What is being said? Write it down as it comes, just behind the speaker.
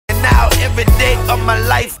Every day of my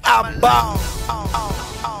life I ball.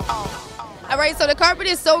 All right, so the carpet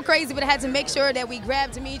is so crazy, but I had to make sure that we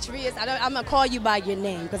grab Dimitrius. I'm going to call you by your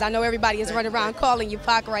name because I know everybody is running around calling you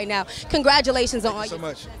Pac right now. Congratulations on all so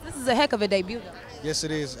much. This is a heck of a debut, though. Yes,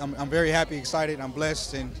 it is. I'm very happy, excited, I'm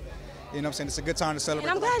blessed, and you know what I'm saying, it's a good time to celebrate.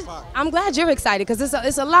 And I'm glad you're excited because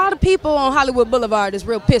it's a lot of people on Hollywood Boulevard that's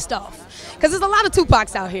real pissed off because there's a lot of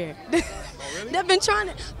Tupacs out here. Really? They've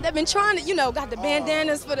been trying to, you know, got the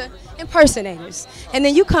bandanas for the impersonators. And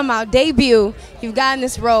then you come out, debut, you've gotten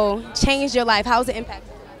this role, changed your life. How's it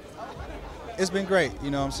impacted? It's been great,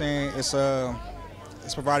 you know what I'm saying?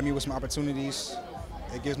 It's provided me with some opportunities.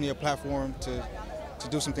 It gives me a platform to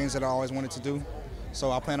do some things that I always wanted to do.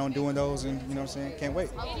 So I plan on doing those, and you know what I'm saying, can't wait.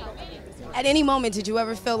 At any moment, did you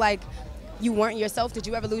ever feel like you weren't yourself? Did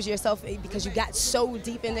you ever lose yourself because you got so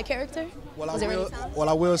deep in the character? Well,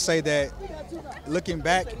 I will say that looking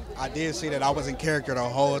back, I did see that I was in character the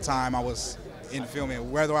whole time I was in filming.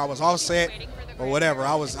 Whether I was offset or whatever,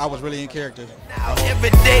 I was really in character. Every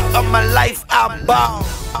day of my life I ball.